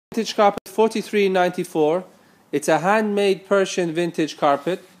Vintage carpet 43.94. It's a handmade Persian vintage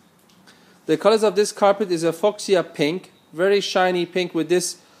carpet. The colors of this carpet is a fuchsia pink, very shiny pink with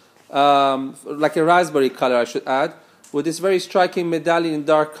this, like a raspberry color I should add, with this very striking medallion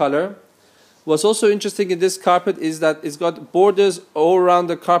dark color. What's also interesting in this carpet is that it's got borders all around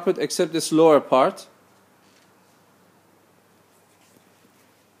the carpet except this lower part.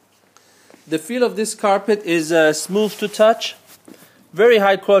 The feel of this carpet is smooth to touch, very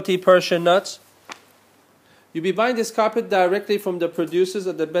high quality Persian nuts. You'll be buying this carpet directly from the producers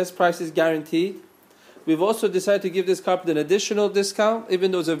at the best prices guaranteed. We've also decided to give this carpet an additional discount,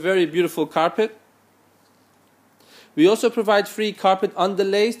 even though it's a very beautiful carpet. We also provide free carpet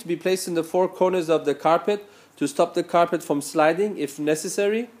underlays to be placed in the four corners of the carpet to stop the carpet from sliding if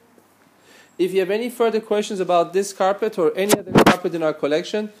necessary. If you have any further questions about this carpet or any other carpet in our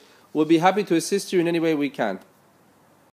collection, we'll be happy to assist you in any way we can.